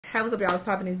Hey, what's up, y'all? It's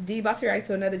popping. It's D. About to react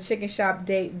to another chicken shop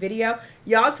date video.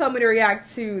 Y'all told me to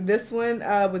react to this one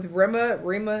with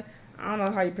REMA. I don't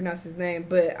know how you pronounce his name,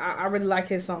 but I really like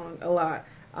his song a lot.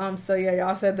 So yeah,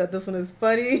 y'all said that this one is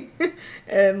funny,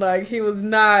 and like he was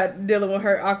not dealing with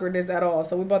her awkwardness at all.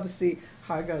 So we're about to see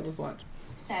how it goes. Let's watch.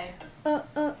 So, do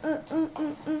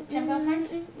you have a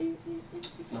girlfriend?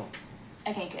 No.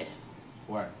 Okay, good.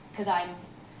 Why? Because I'm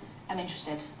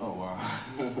interested. Oh wow.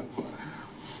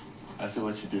 I see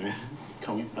what you're doing.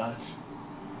 Can we start?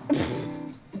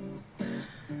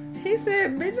 He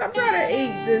said, "Bitch, I'm trying to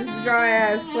eat this dry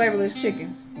ass flavorless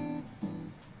chicken."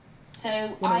 So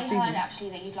I heard actually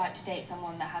that you'd like to date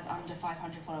someone that has under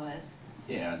 500 followers.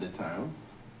 Yeah, at the time.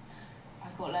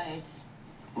 I've got loads.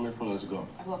 How many followers you got?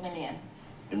 I've got 1 million.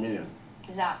 1 million?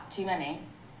 Is that too many?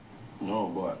 No,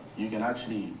 but you can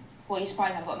actually... What, are you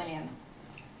surprised I've got 1 million?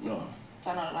 No. Do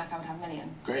I not look like I would have 1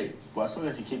 million? Great. But as long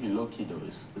as you keep it low-key though,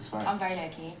 it's fine. I'm very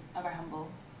low-key. I'm very humble.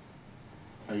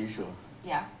 Are you sure?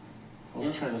 Yeah. Are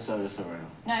you trying to sell yourself right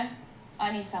now? No,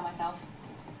 I need to sell myself.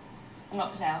 I'm not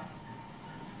for sale.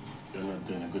 You're not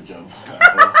doing a good job.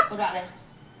 What about this?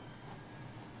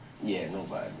 Yeah, no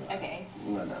bad. No. Okay.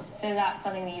 Not that bad. So is that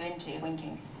something that you're into,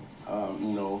 winking?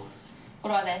 No.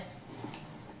 What about this?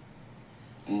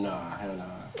 Nah, hell nah.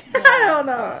 Yeah. Hell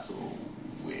no. That's so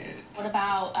weird. What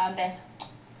about this?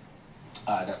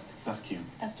 That's cute.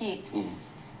 That's cute.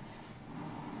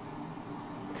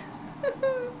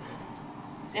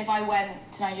 So if I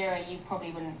went to Nigeria, you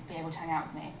probably wouldn't be able to hang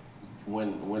out with me.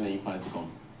 When are you planning to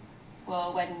come?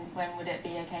 Well, when would it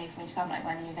be okay for me to come? Like,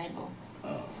 when are you available?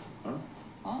 Huh?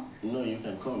 What? No, you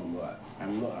can come, but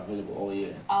I'm not available all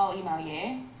year. I'll email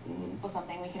you or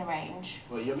something. We can arrange.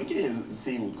 Well, you're making it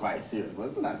seem quite serious, but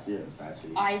it's not serious,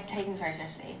 actually. I take things very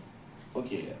seriously.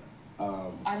 Okay.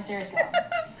 I'm a serious girl.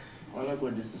 I like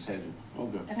where this is heading.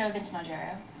 Okay. I've never been to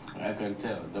Nigeria. I can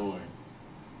tell. Don't worry.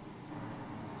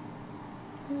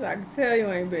 I can tell you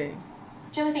ain't been.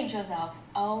 Do you ever think to yourself,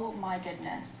 oh my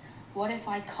goodness, what if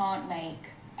I can't make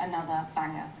another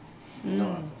banger?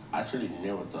 No, I actually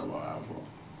never thought about that before.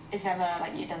 It's never,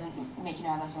 like, it doesn't make you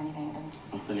nervous or anything, it doesn't?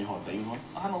 I'm feeling hot. Are you hot?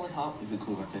 I'm always hot. Is it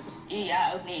cool if I take it?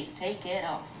 Yeah, oh please, take it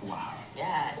off. Wow.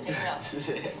 Yeah, let's take it off.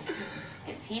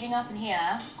 It's heating up in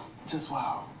here. Just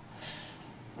wow.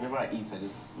 Whenever I eat, I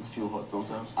just feel hot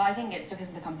sometimes. I think it's because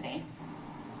of the company.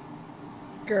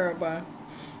 Girl, bye.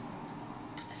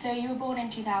 So you were born in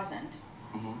 2000?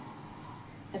 Mm-hmm.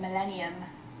 The millennium.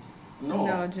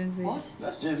 No, Gen Z. What?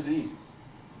 That's Gen Z.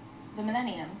 The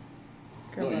millennium?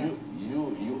 Girl,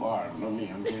 No, you are, not me.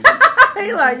 I'm Gen Z.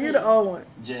 he like, you the old one.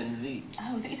 Gen Z.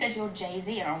 Oh, I thought you said you're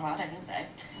Jay-Z, and I was like, I don't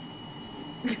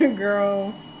think so.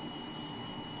 Girl.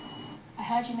 I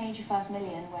heard you made your first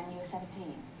million when you were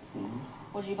 17. Mm-hmm.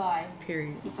 What did you buy?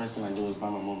 Period. The first thing I did was buy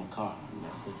my mom a car, and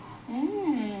that's it.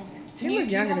 He look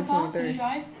younger than 23. Can you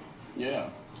drive? Yeah.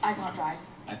 I can't drive.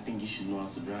 I think you should know how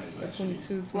to drive, actually. 22,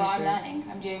 23. Well, I'm learning.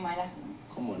 I'm doing my lessons.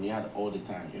 Come on, you had all the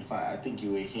time. In fact, I think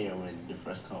you were here when the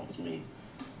first car was made.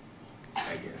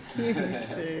 I guess.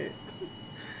 Shit.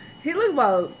 He look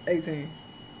about 18.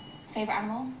 Favorite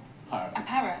animal? Parrot. A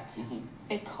parrot. Mm-hmm.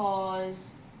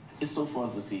 Because... It's so fun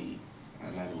to see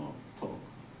an animal talk.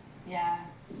 Yeah.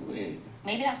 It's weird.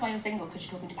 Maybe that's why you're single, because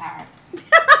you're talking to parrots.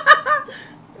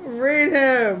 Read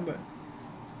him.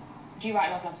 Do you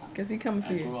write love songs? Because he coming for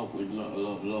I you. grew up with not a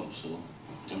lot of love, so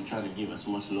I'm trying to give as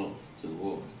much love to the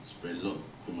world, spread love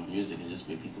through my music, and just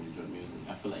make people enjoy music.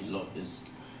 I feel like love is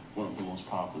one of the most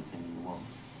powerful things in the world.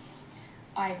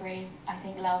 I agree. I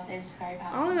think love is very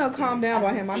powerful. I don't know, calm down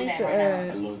about him. I need to I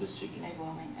ask. love this It's chicken.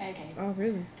 overwhelming. Okay. Oh,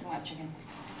 really? Talking about the chicken.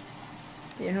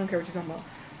 Yeah, I don't care what you're talking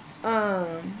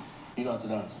about. You know how to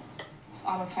dance?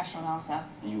 I'm a professional dancer.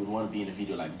 You would want to be in a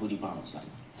video like booty bounce, like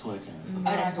twerking and stuff. Oh, no,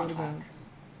 I Not can't booty twerk.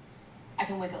 I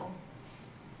can wiggle.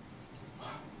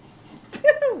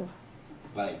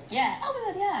 Like, Yeah. Oh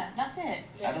my god, yeah. That's it.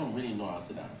 I don't really know how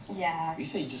to dance. Yeah. You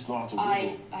say you just know how to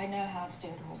wiggle. I know how to do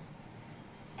it all.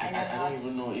 I don't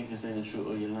even know if you're saying the truth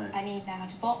or you're lying. I need now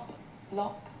to bop,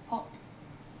 lock, pop,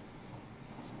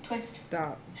 twist,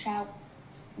 Stop. shout.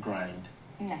 Grind.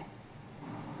 No.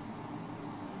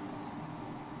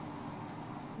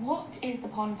 What is the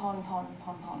pon?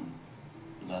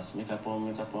 That's make up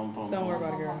on. Don't worry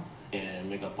about it, girl. Yeah,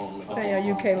 make up on. Stay in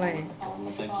your UK lane.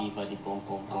 Make a key for the pom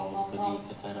pom pom. For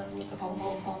the kakara, make a pom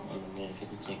pom pom. On the man, get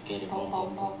the check, get it pom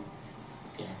pom pom.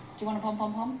 Yeah. Do you want a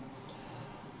pom?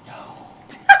 No.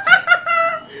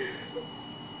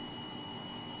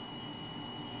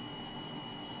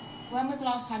 When was the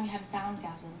last time you had a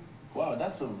soundgasm? Wow,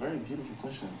 that's a very beautiful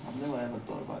question. I've never ever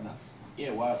thought about that.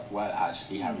 Yeah, while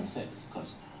actually having sex,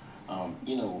 because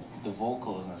You know, the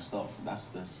vocals and stuff. That's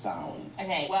the sound.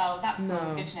 Okay, well, that's cool. No.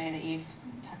 It's good to know that you've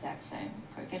had sex, so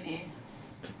good for you.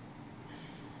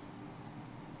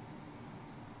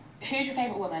 Who's your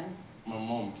favourite woman? My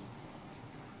mom.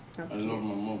 That's I cute. love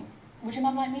my mom. Would your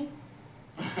mum like me?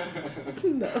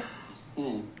 No.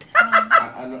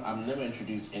 I've never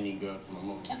introduced any girl to my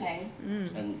mom. Okay.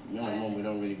 And me and my mom, we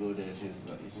don't really go there. It's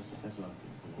just a personal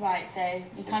thing. So. Right, so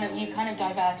you kind of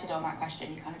diverted on that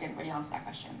question. You kind of didn't really answer that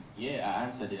question. Yeah, I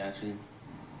answered it actually.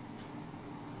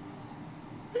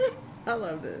 I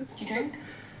love this. Do you drink?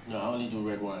 No, I only do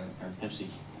red wine and Pepsi.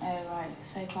 Oh, right.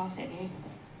 So classy of you.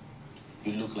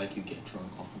 You look like you get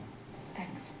drunk often.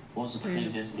 Thanks. What's the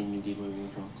craziest thing you did when you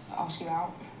were drunk? I'll ask you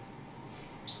out.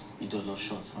 You do those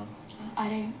shots, huh? I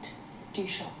don't do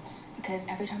shots because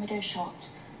every time I do a shot,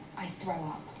 I throw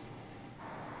up.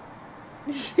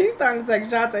 She's starting to take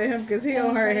shots at him because he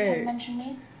on her Drake ever head. mention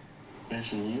me?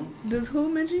 Mention you? Does who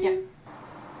mention you?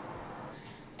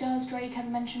 Does Drake ever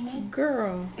mention me?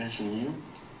 Girl. Mention you?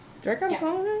 Drake got a Yeah.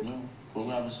 song with him? No. But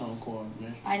we have a song called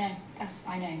Mention. I know. That's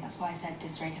why I said,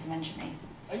 does Drake ever mention me?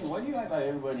 Hey, why do you act like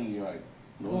everybody like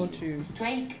knows Want you? you?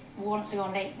 Drake wants to go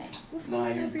on a date with me. What's Nah,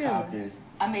 going on you together? capping.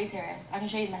 I'm being serious. I can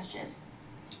show you the messages.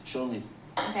 Show me.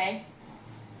 Okay?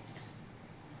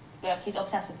 Look, he's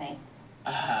obsessed with me.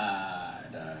 Ah,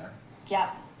 nah.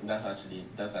 Yep. That's actually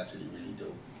really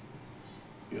dope.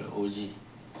 You're an OG.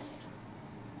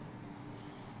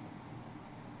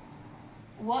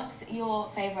 What's your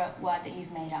favourite word that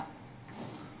you've made up?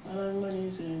 Do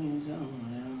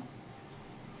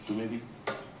maybe.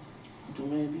 Do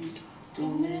maybe. Do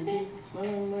maybe.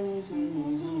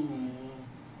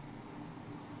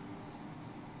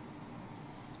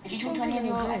 Did you talk to any of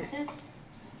your exes?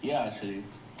 Yeah, actually.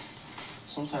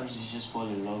 Sometimes you just fall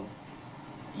in love.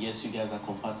 Yes, you guys are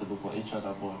compatible for each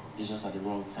other, but it's just at the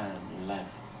wrong time in life.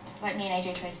 Like me and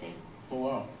AJ Tracy. Oh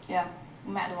wow. Yeah.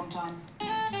 We met at the wrong time.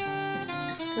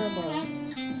 Girl, bro.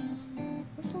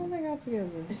 What song they got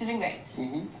together? This has been great.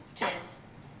 Mm-hmm. Cheers.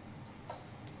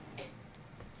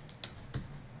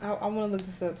 I want to look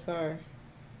this up. Sorry.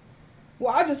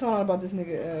 Well, I just found out about this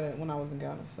nigga when I was in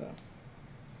Ghana, so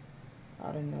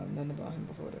I didn't know nothing about him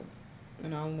before that,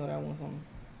 and I don't know that one song.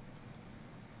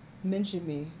 Mention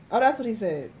me. Oh, that's what he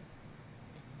said.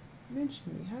 Mention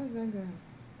me. How does that go?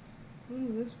 When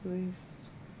was this released?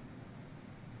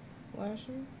 Last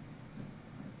year?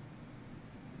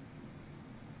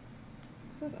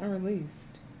 It says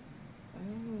unreleased.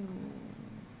 Oh.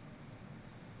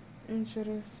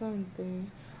 Interessante.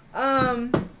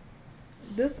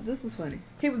 This was funny.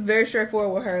 He was very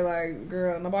straightforward with her, like,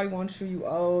 girl, nobody wants you, you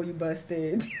old, you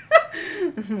busted.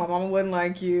 My mama wouldn't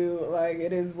like you. Like,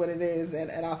 it is what it is,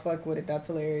 and I fuck with it. That's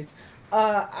hilarious.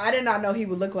 I did not know he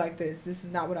would look like this. This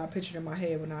is not what I pictured in my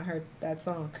head when I heard that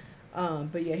song.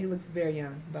 But yeah, he looks very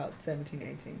young, about 17,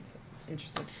 18. So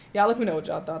interesting. Y'all let me know what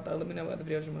y'all thought, though. Let me know what other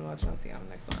videos you want to watch, and I'll see y'all in the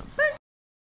next one. Bye.